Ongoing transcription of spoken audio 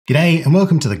G'day and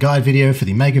welcome to the guide video for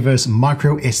the Makerverse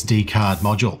MicroSD card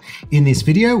module. In this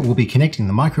video, we'll be connecting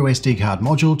the MicroSD card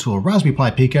module to a Raspberry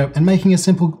Pi Pico and making a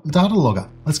simple data logger.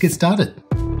 Let's get started.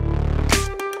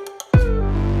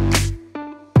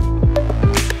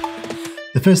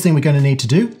 The first thing we're going to need to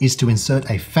do is to insert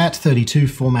a FAT32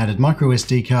 formatted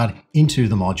microSD card into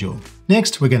the module.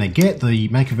 Next, we're going to get the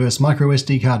Makerverse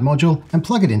microSD card module and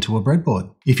plug it into a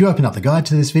breadboard. If you open up the guide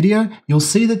to this video, you'll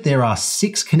see that there are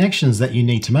 6 connections that you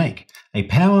need to make. A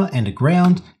power and a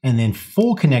ground, and then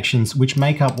 4 connections which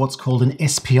make up what's called an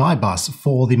SPI bus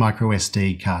for the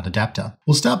microSD card adapter.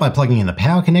 We'll start by plugging in the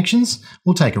power connections.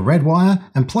 We'll take a red wire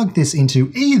and plug this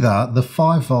into either the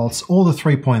 5 volts or the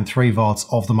 3.3 volts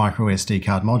of the microSD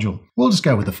card module. We'll just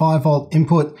go with the 5 volt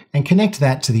input and connect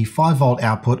that to the 5 volt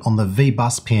output on the V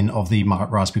bus pin of the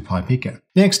Raspberry Pi Pico.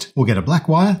 Next, we'll get a black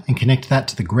wire and connect that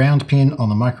to the ground pin on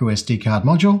the microSD card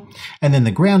module, and then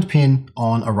the ground pin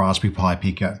on a Raspberry Pi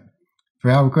Pico. For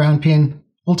our ground pin,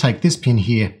 we'll take this pin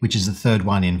here, which is the third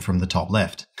one in from the top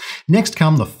left. Next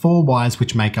come the 4 wires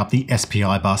which make up the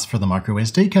SPI bus for the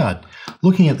microSD card.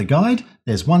 Looking at the guide,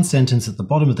 there's one sentence at the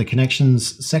bottom of the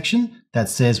connections section that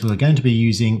says we're going to be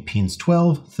using pins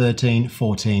 12, 13,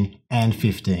 14, and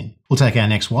 15. We'll take our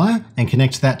next wire and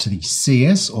connect that to the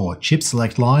CS or chip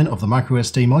select line of the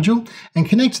microSD module and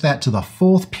connect that to the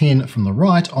 4th pin from the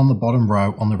right on the bottom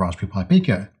row on the Raspberry Pi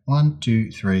Pico. 1, 2,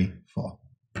 3, 4.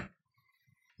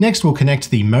 Next, we'll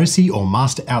connect the MOSI or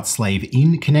Master Out Slave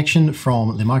In connection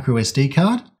from the microSD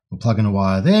card. We'll plug in a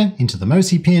wire there into the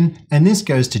MOSI pin, and this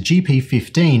goes to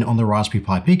GP15 on the Raspberry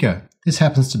Pi Pico. This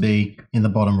happens to be in the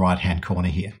bottom right-hand corner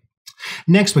here.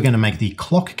 Next, we're going to make the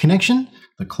clock connection.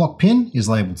 The clock pin is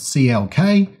labeled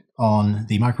CLK on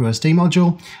the microSD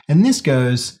module, and this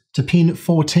goes to pin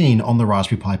 14 on the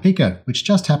Raspberry Pi Pico, which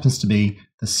just happens to be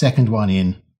the second one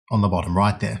in on the bottom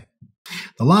right there.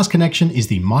 The last connection is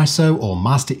the MISO or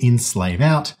Master In Slave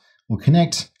Out. We'll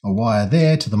connect a wire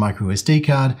there to the microSD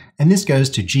card, and this goes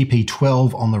to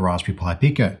GP12 on the Raspberry Pi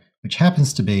Pico, which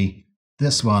happens to be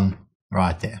this one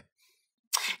right there.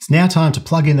 It's now time to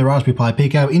plug in the Raspberry Pi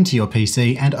Pico into your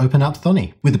PC and open up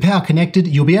Thonny. With the power connected,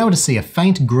 you'll be able to see a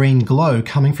faint green glow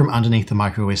coming from underneath the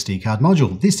microSD card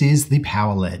module. This is the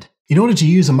power LED. In order to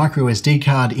use a microSD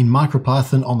card in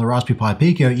MicroPython on the Raspberry Pi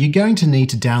Pico, you're going to need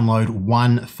to download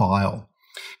one file.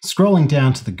 Scrolling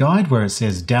down to the guide where it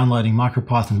says downloading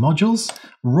MicroPython modules,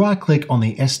 right-click on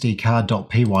the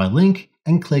sdcard.py link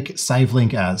and click Save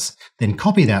Link As. Then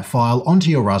copy that file onto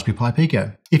your Raspberry Pi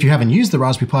Pico. If you haven't used the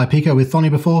Raspberry Pi Pico with Thonny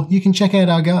before, you can check out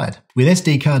our guide. With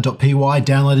sdcard.py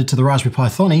downloaded to the Raspberry Pi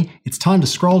Thonny, it's time to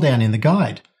scroll down in the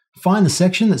guide. Find the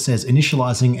section that says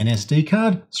Initializing an SD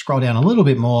card, scroll down a little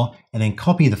bit more, and then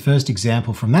copy the first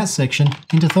example from that section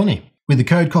into Thonny. With the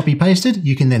code copy-pasted,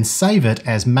 you can then save it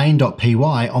as main.py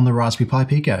on the Raspberry Pi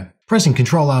Pico. Pressing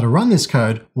Ctrl-R to run this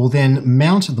code will then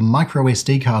mount the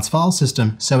microSD card's file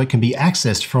system so it can be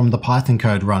accessed from the Python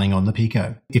code running on the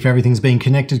Pico. If everything's been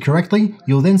connected correctly,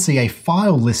 you'll then see a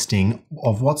file listing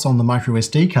of what's on the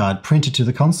microSD card printed to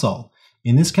the console.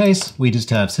 In this case, we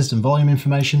just have system volume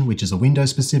information, which is a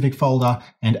Windows-specific folder,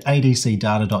 and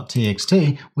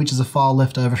adcdata.txt, which is a file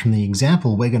left over from the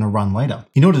example we're going to run later.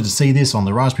 In order to see this on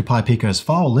the Raspberry Pi Pico's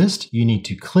file list, you need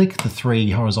to click the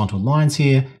 3 horizontal lines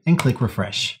here and click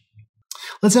Refresh.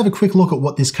 Let's have a quick look at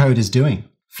what this code is doing.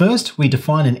 First, we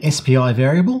define an SPI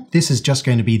variable. This is just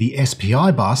going to be the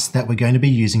SPI bus that we're going to be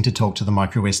using to talk to the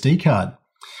microSD card.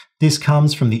 This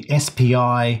comes from the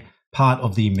SPI part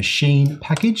of the machine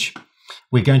package.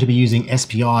 We're going to be using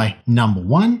SPI number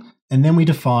 1, and then we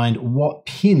defined what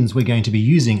pins we're going to be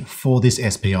using for this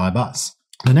SPI bus.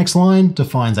 The next line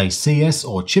defines a CS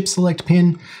or chip select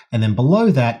pin, and then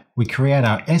below that, we create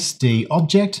our SD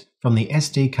object from the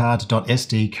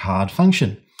sdcard.sd card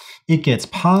function. It gets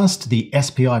past the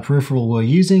SPI peripheral we're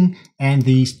using and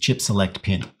the chip select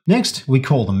pin. Next, we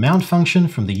call the mount function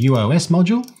from the UOS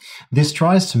module. This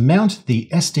tries to mount the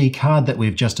SD card that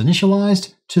we've just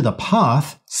initialized to the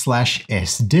path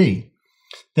 /SD.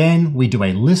 Then we do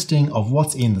a listing of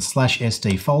what's in the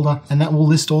 /SD folder, and that will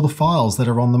list all the files that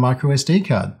are on the microSD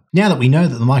card. Now that we know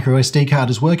that the microSD card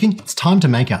is working, it's time to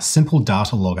make our simple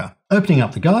data logger. Opening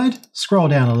up the guide, scroll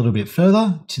down a little bit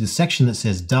further to the section that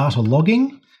says data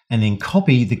logging, and then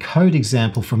copy the code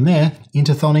example from there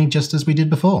into Thonny just as we did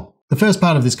before. The first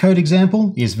part of this code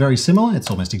example is very similar.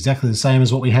 It's almost exactly the same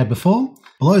as what we had before.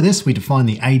 Below this, we define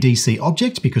the ADC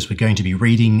object because we're going to be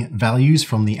reading values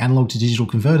from the analog to digital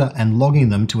converter and logging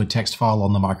them to a text file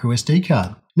on the microSD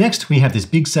card. Next, we have this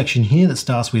big section here that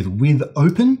starts with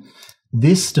open.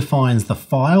 This defines the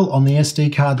file on the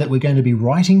SD card that we're going to be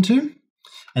writing to.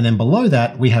 And then below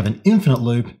that, we have an infinite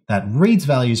loop that reads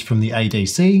values from the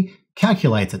ADC,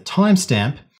 calculates a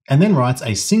timestamp, and then writes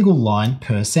a single line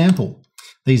per sample.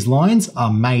 These lines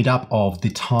are made up of the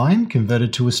time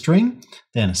converted to a string,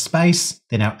 then a space,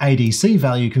 then our ADC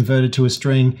value converted to a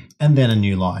string, and then a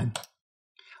new line.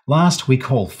 Last, we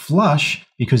call flush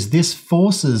because this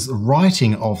forces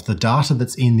writing of the data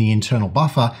that's in the internal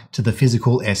buffer to the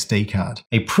physical SD card.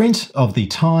 A print of the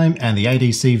time and the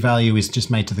ADC value is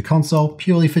just made to the console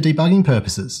purely for debugging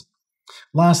purposes.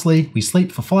 Lastly, we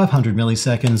sleep for 500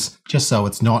 milliseconds just so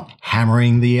it's not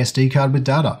hammering the SD card with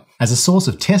data. As a source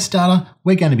of test data,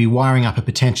 we're going to be wiring up a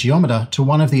potentiometer to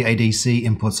one of the ADC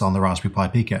inputs on the Raspberry Pi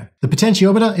Pico. The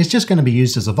potentiometer is just going to be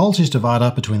used as a voltage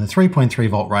divider between the 3.3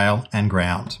 volt rail and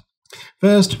ground.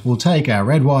 First, we'll take our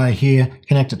red wire here,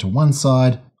 connect it to one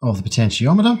side of the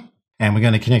potentiometer, and we're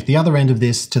going to connect the other end of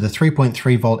this to the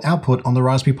 3.3 volt output on the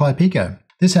Raspberry Pi Pico.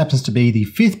 This happens to be the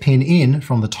 5th pin in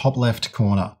from the top left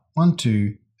corner. 1,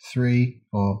 2, 3,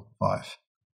 4, 5.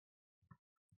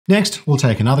 Next, we'll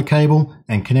take another cable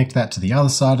and connect that to the other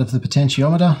side of the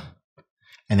potentiometer,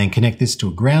 and then connect this to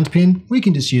a ground pin. We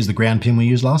can just use the ground pin we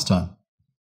used last time.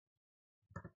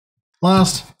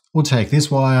 Last, we'll take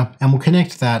this wire and we'll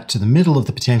connect that to the middle of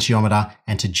the potentiometer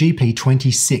and to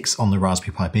GP26 on the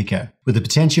Raspberry Pi Pico. With the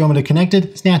potentiometer connected,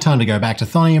 it's now time to go back to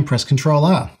Thonny and press Ctrl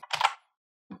R.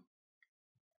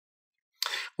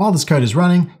 While this code is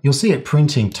running, you'll see it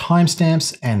printing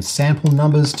timestamps and sample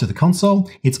numbers to the console.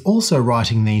 It's also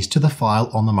writing these to the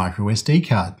file on the microSD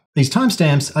card. These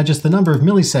timestamps are just the number of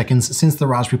milliseconds since the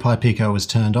Raspberry Pi Pico was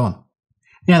turned on.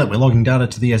 Now that we're logging data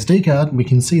to the SD card, we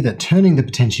can see that turning the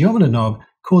potentiometer knob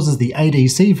causes the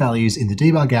ADC values in the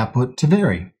debug output to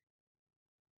vary.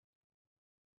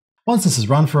 Once this has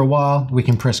run for a while, we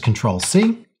can press Ctrl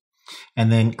C,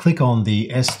 and then click on the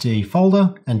SD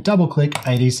folder and double-click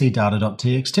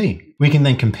adcdata.txt. We can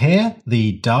then compare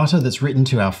the data that's written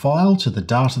to our file to the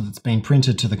data that's been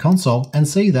printed to the console and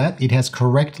see that it has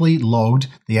correctly logged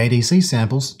the ADC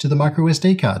samples to the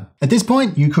microSD card. At this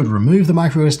point, you could remove the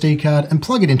microSD card and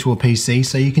plug it into a PC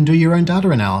so you can do your own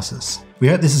data analysis. We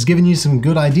hope this has given you some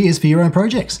good ideas for your own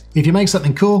projects. If you make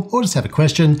something cool or just have a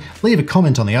question, leave a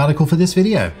comment on the article for this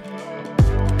video.